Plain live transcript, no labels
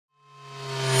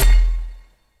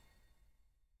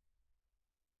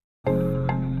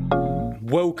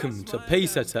Welcome to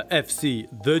Pacesetter FC,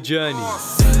 The Journey.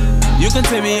 You can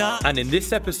take me out. And in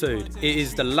this episode, it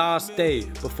is the last day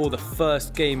before the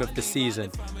first game of the season.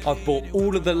 I've brought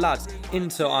all of the lads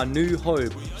into our new home,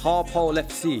 Harpole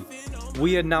FC.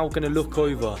 We are now going to look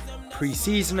over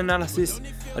pre-season analysis,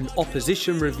 an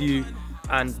opposition review,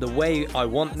 and the way I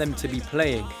want them to be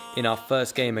playing in our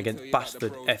first game against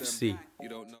Applewood FC.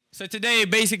 So today,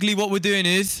 basically what we're doing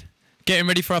is getting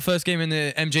ready for our first game in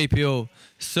the MJPO.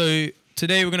 So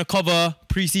today we're going to cover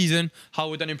pre-season, how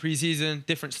we're done in pre-season,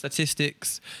 different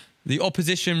statistics, the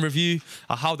opposition review,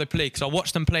 how they play. Because I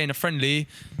watched them play in a friendly,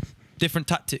 different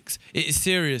tactics. It is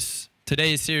serious.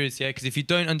 Today is serious, yeah, because if you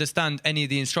don't understand any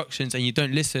of the instructions and you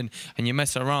don't listen and you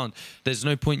mess around, there's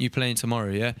no point you playing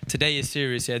tomorrow, yeah? Today is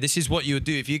serious, yeah? This is what you would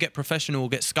do if you get professional or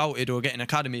get scouted or get an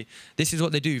academy. This is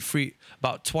what they do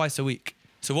about twice a week.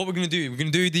 So what we're going to do, we're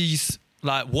going to do these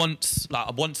once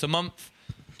a month,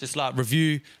 just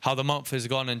review how the month has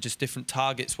gone and just different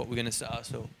targets, what we're going to set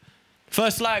ourselves.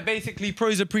 First slide, basically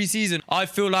pros of pre-season. I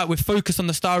feel like we've focused on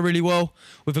the style really well.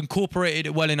 We've incorporated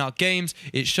it well in our games.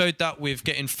 It showed that we're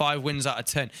getting 5 wins out of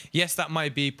 10. Yes, that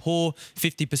might be poor,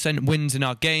 50% wins in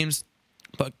our games.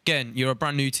 But again, you're a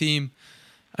brand new team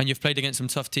and you've played against some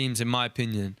tough teams, in my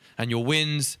opinion. And your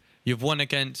wins, you've won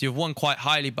quite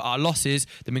highly, but our losses,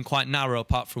 they've been quite narrow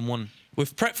apart from one.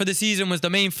 With prep for the season was the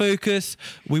main focus.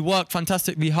 We worked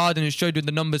fantastically hard and it showed with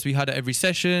the numbers we had at every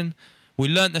session. We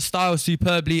learnt the style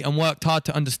superbly and worked hard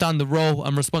to understand the role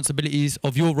and responsibilities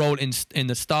of your role in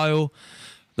the style.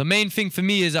 The main thing for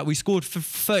me is that we scored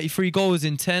 33 goals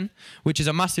in 10, which is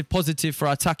a massive positive for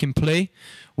our attacking play,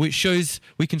 which shows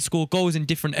we can score goals in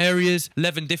different areas,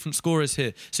 11 different scorers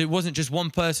here. So it wasn't just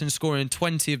one person scoring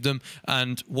 20 of them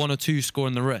and 1 or 2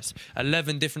 scoring the rest.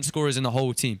 11 different scorers in the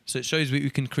whole team. So it shows we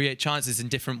can create chances in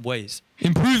different ways.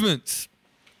 Improvements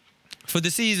for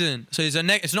the season. So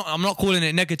I'm not calling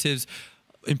it negatives,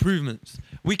 improvements.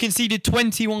 We conceded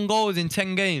 21 goals in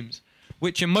 10 games,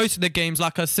 which in most of the games,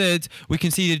 like I said, we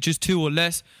conceded just 2 or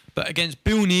less. But against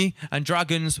Bilney and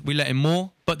Dragons, we let in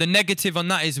more. But the negative on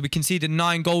that is we conceded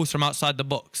 9 goals from outside the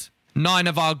box. 9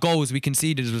 of our goals we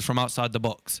conceded was from outside the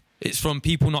box. It's from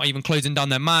people not even closing down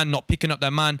their man, not picking up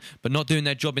their man, but not doing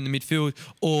their job in the midfield.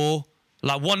 Or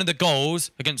like one of the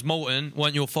goals against Molten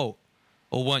weren't your fault.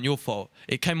 Or weren't your fault.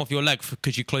 It came off your leg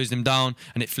because you closed him down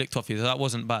and it flicked off you. So that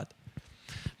wasn't bad.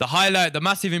 The highlight, the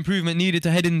massive improvement needed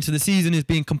to head into the season is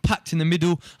being compact in the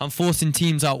middle and forcing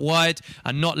teams out wide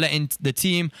and not letting the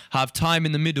team have time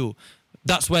in the middle.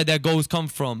 That's where their goals come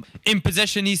from. In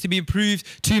possession needs to be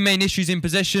improved. 2 main issues in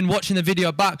possession. Watching the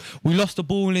video back, we lost the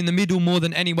ball in the middle more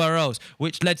than anywhere else,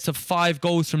 which led to 5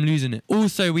 goals from losing it.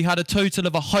 Also, we had a total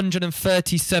of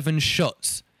 137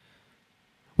 shots.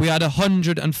 We had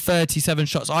 137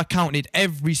 shots. I counted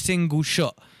every single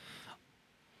shot.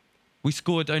 We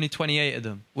scored only 28 of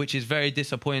them, which is very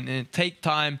disappointing. Take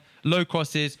time, low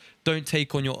crosses, don't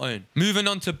take on your own. Moving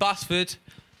on to Basford.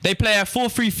 They play a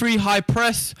 4-3-3 high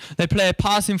press. They play a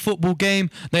passing football game.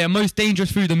 They are most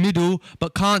dangerous through the middle,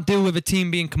 but can't deal with a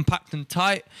team being compact and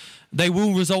tight. They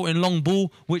will result in long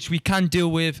ball, which we can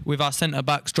deal with our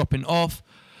centre-backs dropping off.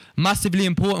 Massively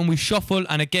important, we shuffle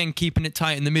and again keeping it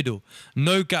tight in the middle.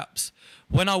 No gaps.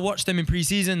 When I watched them in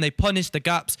pre-season, they punished the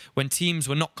gaps when teams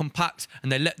were not compact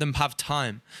and they let them have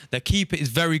time. Their keeper is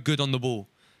very good on the ball.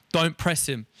 Don't press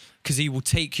him because he will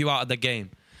take you out of the game.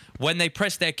 When they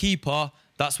press their keeper,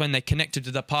 that's when they connected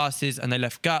to the passes and they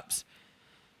left gaps.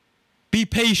 Be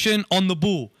patient on the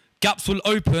ball. Gaps will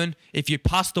open if you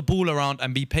pass the ball around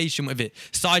and be patient with it.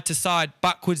 Side to side,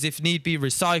 backwards if need be,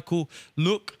 recycle.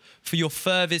 Look for your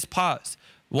furthest pass.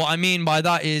 What I mean by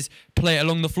that is play it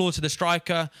along the floor to the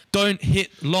striker. Don't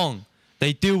hit long.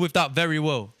 They deal with that very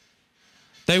well.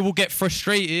 They will get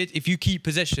frustrated if you keep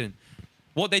possession.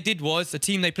 What they did was the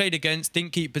team they played against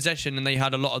didn't keep possession and they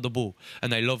had a lot of the ball and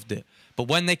they loved it. But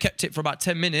when they kept it for about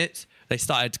 10 minutes, they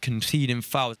started conceding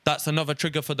fouls. That's another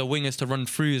trigger for the wingers to run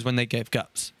through is when they gave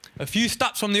gaps. A few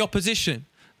stats from the opposition.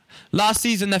 Last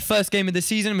season, their first game of the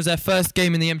season was their first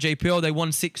game in the MJPL. They won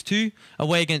 6-2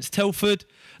 away against Telford.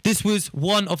 This was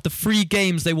one of the 3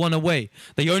 games they won away.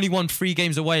 They only won 3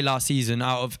 games away last season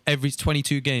out of every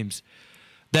 22 games.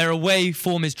 Their away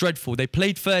form is dreadful. They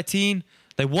played 13,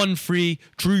 they won 3,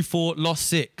 drew 4, lost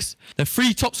 6. The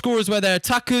 3 top scorers were their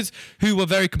attackers, who were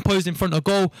very composed in front of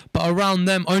goal, but around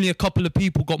them, only a couple of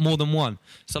people got more than 1.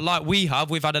 So like we've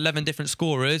had 11 different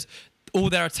scorers. All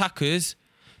their attackers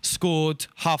scored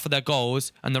half of their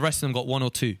goals, and the rest of them got 1 or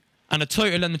 2. And a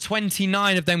total of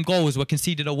 29 of them goals were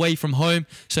conceded away from home.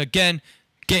 So again,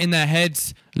 get in their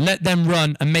heads, let them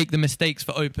run and make the mistakes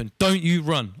for open. Don't you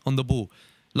run on the ball.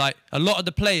 Like a lot of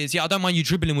the players, yeah, I don't mind you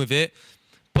dribbling with it,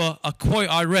 But a quote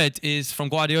I read is from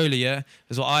Guardiola, yeah,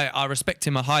 is what I respect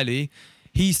him highly.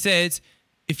 He said,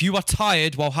 if you are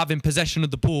tired while having possession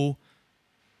of the ball,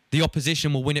 the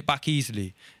opposition will win it back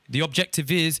easily. The objective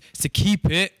is to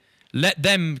keep it, let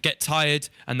them get tired,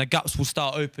 and the gaps will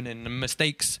start opening,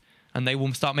 and they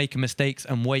will start making mistakes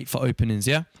and wait for openings,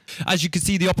 yeah? As you can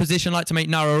see, the opposition like to make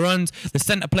narrow runs. The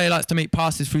centre player likes to make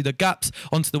passes through the gaps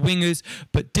onto the wingers,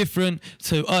 but different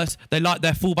to us, they like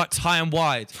their fullbacks high and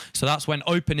wide. So that's when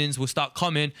openings will start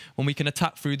coming, when we can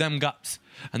attack through them gaps,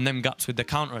 and them gaps with the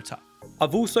counter-attack.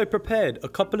 I've also prepared a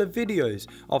couple of videos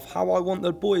of how I want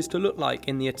the boys to look like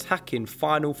in the attacking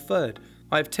final third.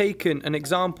 I've taken an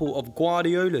example of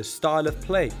Guardiola's style of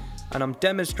play, and I'm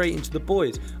demonstrating to the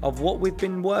boys of what we've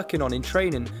been working on in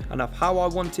training and of how I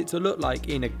want it to look like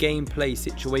in a gameplay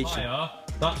situation.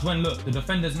 That's when, look, the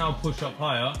defenders now push up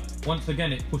higher. Once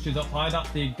again, it pushes up high. That's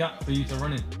the gap for you to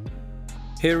run in.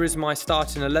 Here is my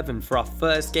starting 11 for our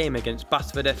first game against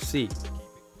Pacesetter FC.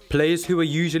 Players who are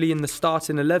usually in the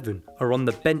starting 11 are on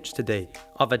the bench today.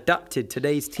 I've adapted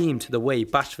today's team to the way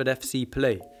Pacesetter FC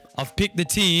play. I've picked the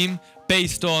team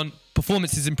based on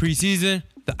performances in pre-season,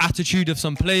 the attitude of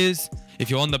some players. If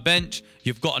you're on the bench,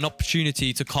 you've got an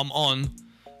opportunity to come on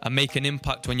and make an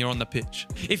impact when you're on the pitch.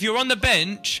 If you're on the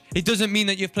bench, it doesn't mean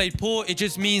that you've played poor. It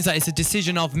just means that it's a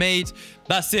decision I've made.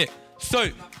 That's it. So,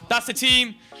 that's the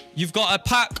team. You've got a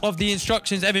pack of the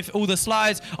instructions, all the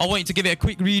slides. I want you to give it a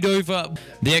quick read over.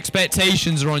 The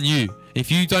expectations are on you. If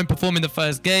you don't perform in the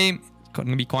first game, it's going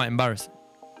to be quite embarrassing.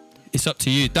 It's up to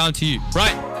you, down to you.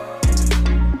 Right.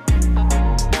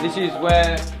 This is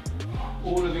where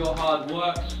all of your hard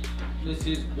work, this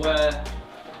is where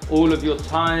all of your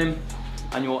time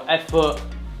and your effort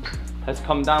has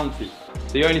come down to.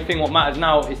 The only thing what matters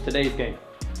now is today's game.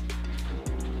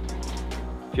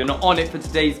 If you're not on it for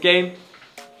today's game,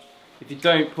 if you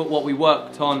don't put what we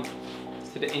worked on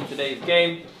in today's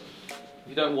game, if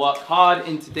you don't work hard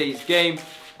in today's game,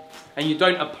 and you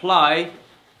don't apply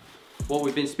what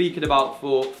we've been speaking about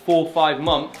for 4 or 5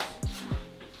 months,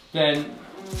 then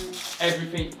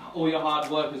everything, all your hard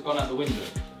work has gone out the window.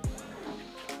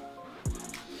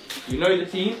 You know the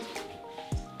team,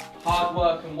 hard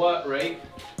work and work rate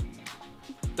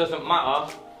doesn't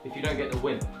matter if you don't get the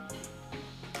win.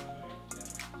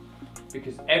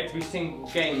 Because every single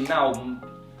game now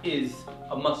is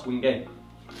a must-win game.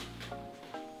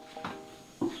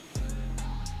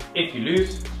 If you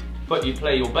lose, but you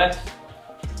play your best,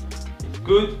 it's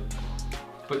good,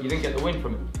 but you didn't get the win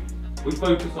from it. We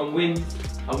focus on wins,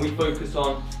 and we focus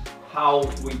on how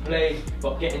we play,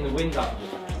 but getting the wins out of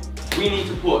it. We need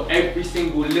to put every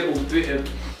single little bit of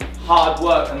hard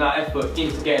work and that effort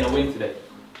into getting a win today.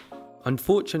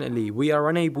 Unfortunately, we are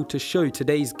unable to show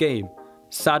today's game.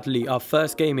 Sadly, our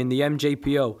first game in the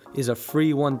MJPL is a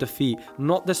 3-1 defeat.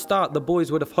 Not the start the boys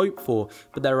would have hoped for,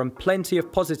 but there are plenty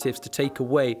of positives to take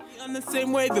away. That's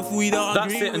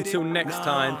it until next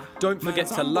time. Don't forget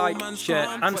to like, share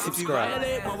and subscribe.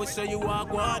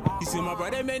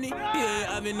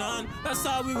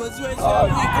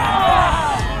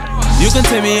 You can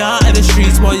take me out of the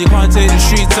streets, but you can't take the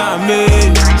streets out of me.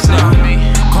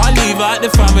 Can't leave out the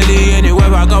family, anywhere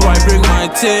I go I bring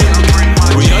my team.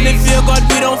 We only fear God,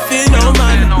 we don't fear no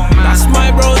man. That's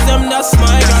my bros and